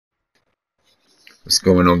What's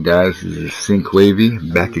going on, guys? This is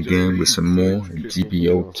Sync-WaVey back again with some more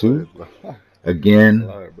GPO2 again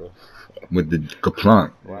with the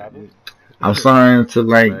Kaplan. I'm starting to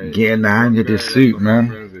like get in the hang of this suit,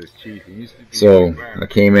 man. So I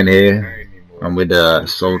came in here. I'm with the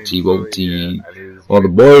Salty Woti, all the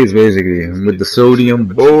boys basically. I'm with the Sodium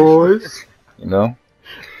boys, you know,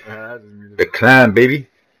 the clan, baby.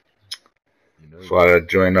 Before I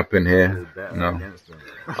join up in here, you know,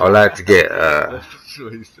 I would like to get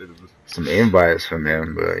some invites from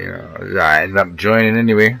him, but you know, I ended up joining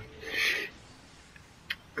anyway.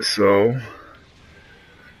 So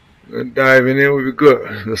we're diving in. We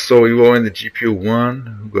got the Soul in the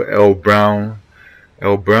GPO1. We got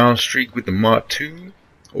L Brown Streak with the Mark 2.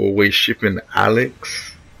 Always shipping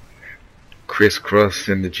Alex. Crisscross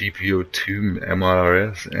in the GPO2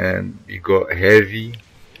 MRS, and you got Heavy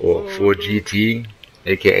or 4GT,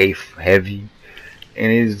 aka Heavy,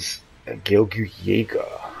 and his Gilgu Jaeger.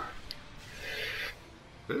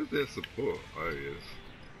 Where's their support? Oh, yes.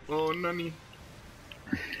 Oh, Nani.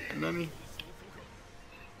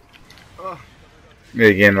 Oh.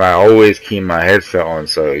 Again, I always keep my headset on,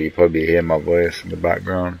 so you probably hear my voice in the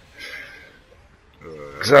background.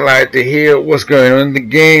 Because I like to hear what's going on in the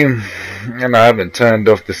game. And I haven't turned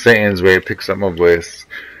off the settings where it picks up my voice.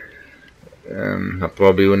 I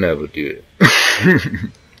probably will never do it.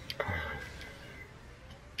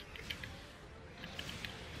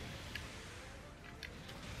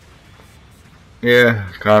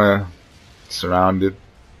 Yeah, kind of surrounded.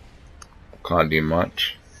 Can't do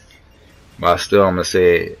much. But still, I'm going to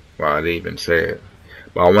say it. Well, I didn't even say it.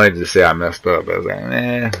 But I wanted to say I messed up. But I was like,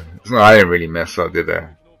 nah. I didn't really mess up, did I?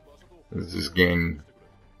 It was just getting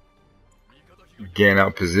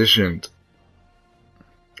out positioned.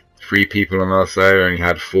 3 people on our side. I only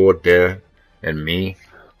had Ford there and me.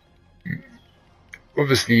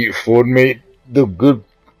 Obviously, Ford made the good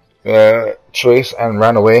choice and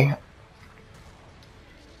ran away.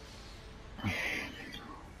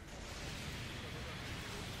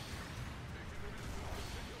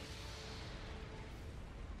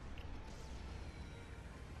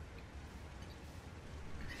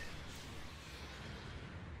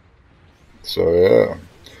 So yeah,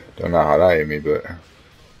 don't know how that hit me, but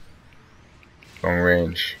long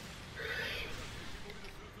range.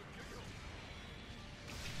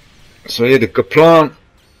 So yeah, the Kaplan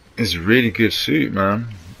is a really good suit, man.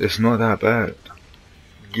 It's not that bad.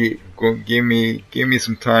 Give me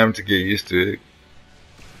some time to get used to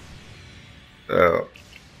it.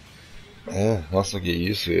 Yeah, once I get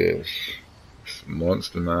used to it, it's a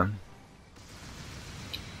monster, man.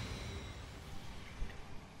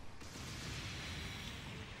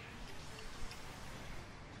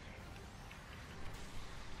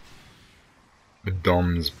 The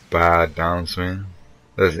Dom's bad downswing.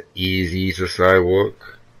 That's easy to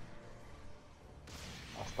sidewalk.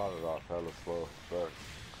 I started off hella slow, but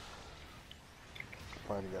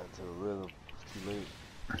finally got into the rhythm. It's too late.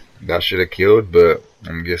 That should have killed, but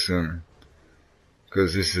I'm guessing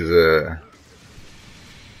because this is a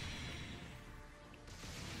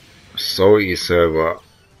Salty server,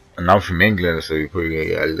 and I'm from England, so you probably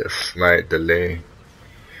get a slight delay.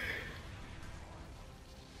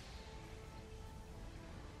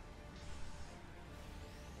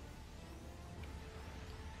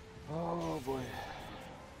 Oh boy.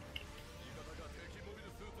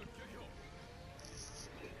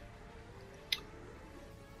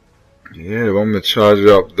 Yeah, I'm gonna charge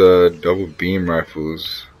up the double beam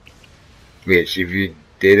rifles, which if you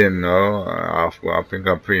didn't know, I think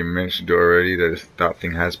I pretty mentioned already that that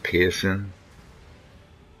thing has piercing.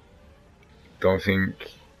 Don't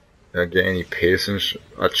think I get any piercing.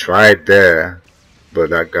 I tried there,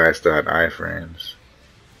 but that guy still had iframes.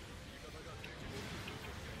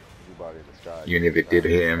 Even if it did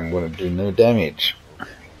hit him, wouldn't do no damage.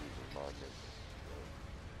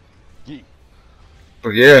 But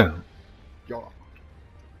yeah,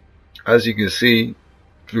 as you can see,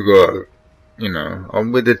 we got, you know,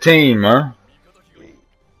 I'm with the team, huh?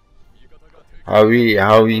 How we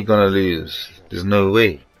gonna lose? There's no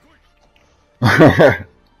way. That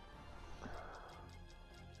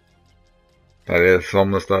is,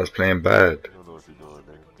 someone starts playing bad.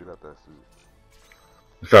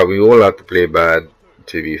 In fact, we all have to play bad,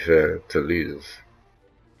 to be fair, to lose.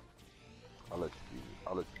 I'll let you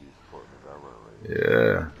support me. I run away.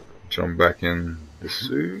 Yeah, jump back in the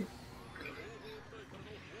suit.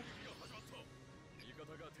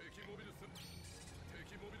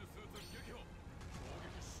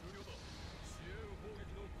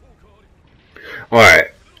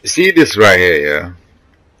 Alright, see this right here, yeah?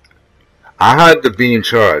 I had the beam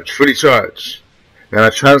charged, fully charged. Then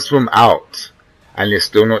I transform out. and it's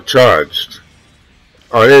still not charged.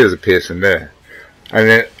 Oh, there's a piercing there. And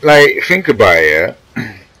then, like, think about it,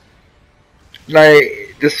 yeah?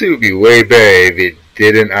 Like, this would be way better if it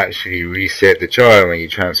didn't actually reset the charge when you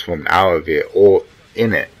transformed out of it or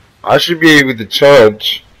in it. I should be able to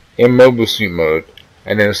charge in mobile suit mode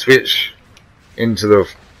and then switch into the,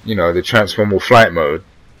 you know, the transformable flight mode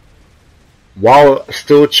while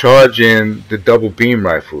still charging the double beam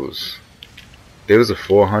rifles. There was a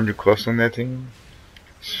 400 cost on that thing?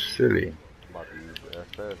 Silly. About to use the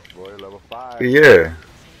SS, boy, level 5. But yeah.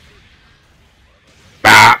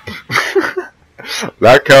 Bop!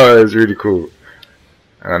 That counter is really cool.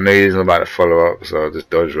 And I know he's about to follow up, so I'll just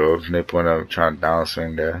dodge roll. No point of trying to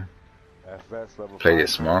downswing there. SS level Played 5, it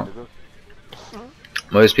smart. nigga.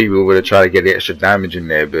 Most people would have tried to get the extra damage in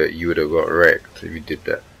there, but you would have got wrecked if you did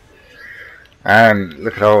that. And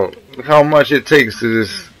look how much it takes to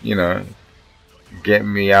just, you know, get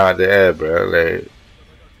me out of the air, bro. Like,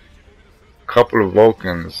 a couple of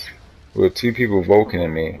Vulcans, with 2 people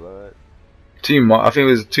Vulcaning me. I think it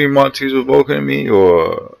was 2 Mark 2s were Vulcaning me,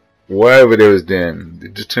 or whatever they was doing. They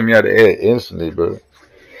just took me out of the air instantly, bro.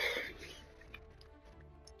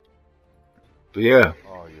 But yeah.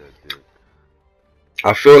 Oh, yeah, dude.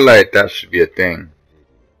 I feel like that should be a thing.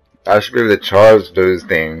 I should be able to charge those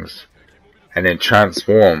things and then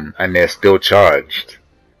transform and they're still charged.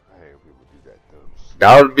 I hate people do that, though.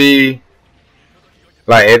 That would be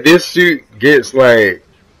like, if this suit gets, like,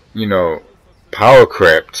 you know, power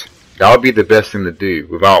crept, that would be the best thing to do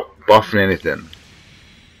without buffing anything.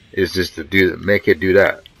 Is just to make it do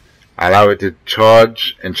that. Allow it to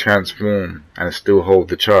charge and transform and still hold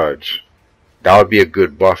the charge. That would be a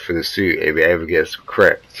good buff for the suit if it ever gets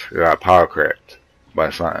crept, power crept by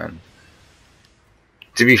something.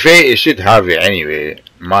 To be fair, it should have it anyway,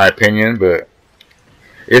 in my opinion, but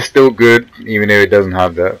it's still good even if it doesn't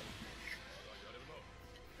have that.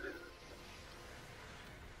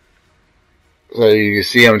 So you can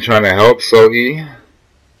see I'm trying to help Salty.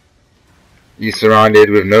 He's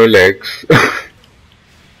surrounded with no legs.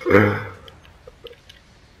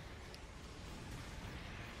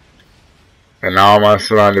 And now I'm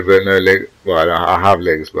surrounded with no legs. Well, I have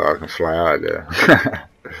legs, but I can fly out of there.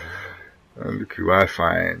 And look who I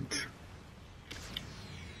find.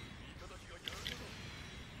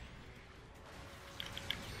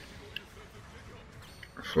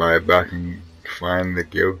 Fly back and find the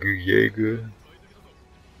Gyogu Jaeger.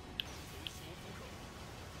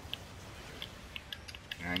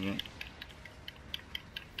 Dang it.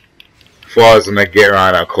 Before I was gonna get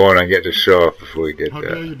around that corner and get the show off before he did that. How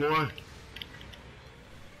dare you, boy?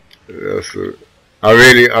 I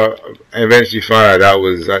really eventually found out that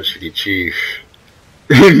was actually Chief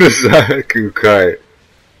in the Zaku Kai.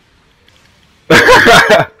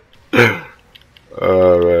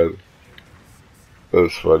 Oh man,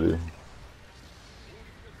 that's funny.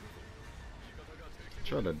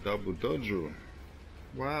 Trying to double dojo.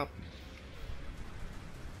 What happened?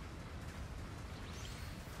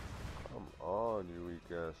 Come on, you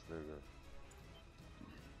weak ass nigga.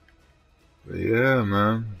 But yeah,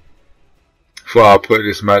 man. Before I put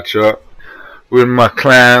this match up with my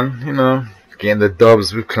clan, you know, getting the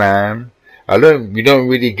dubs with clan. I don't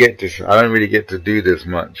really get to do this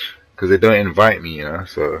much because they don't invite me, you know.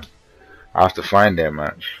 So I have to find their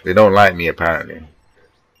match. They don't like me apparently,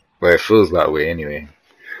 but it feels that way anyway.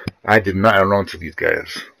 I did nothing wrong to these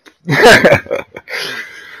guys. But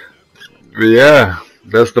yeah,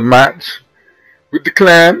 that's the match with the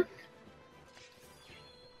clan.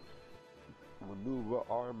 Maneuver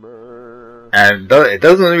armor. And it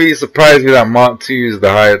doesn't really surprise me that Mark II is the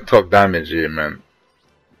higher top damage here, man.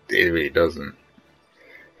 It really doesn't.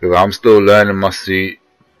 Because I'm still learning my suit.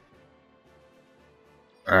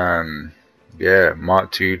 And yeah,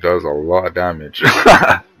 Mark II does a lot of damage.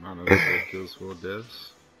 Kills 4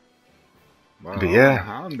 deaths. Wow, but yeah,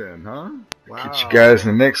 hound then, huh? Wow. Catch you guys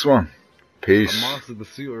in the next one. Peace. I mastered the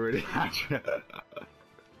suit already.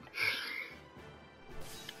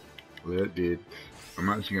 Well, dude, I'm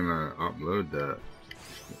actually gonna upload that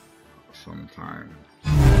sometime.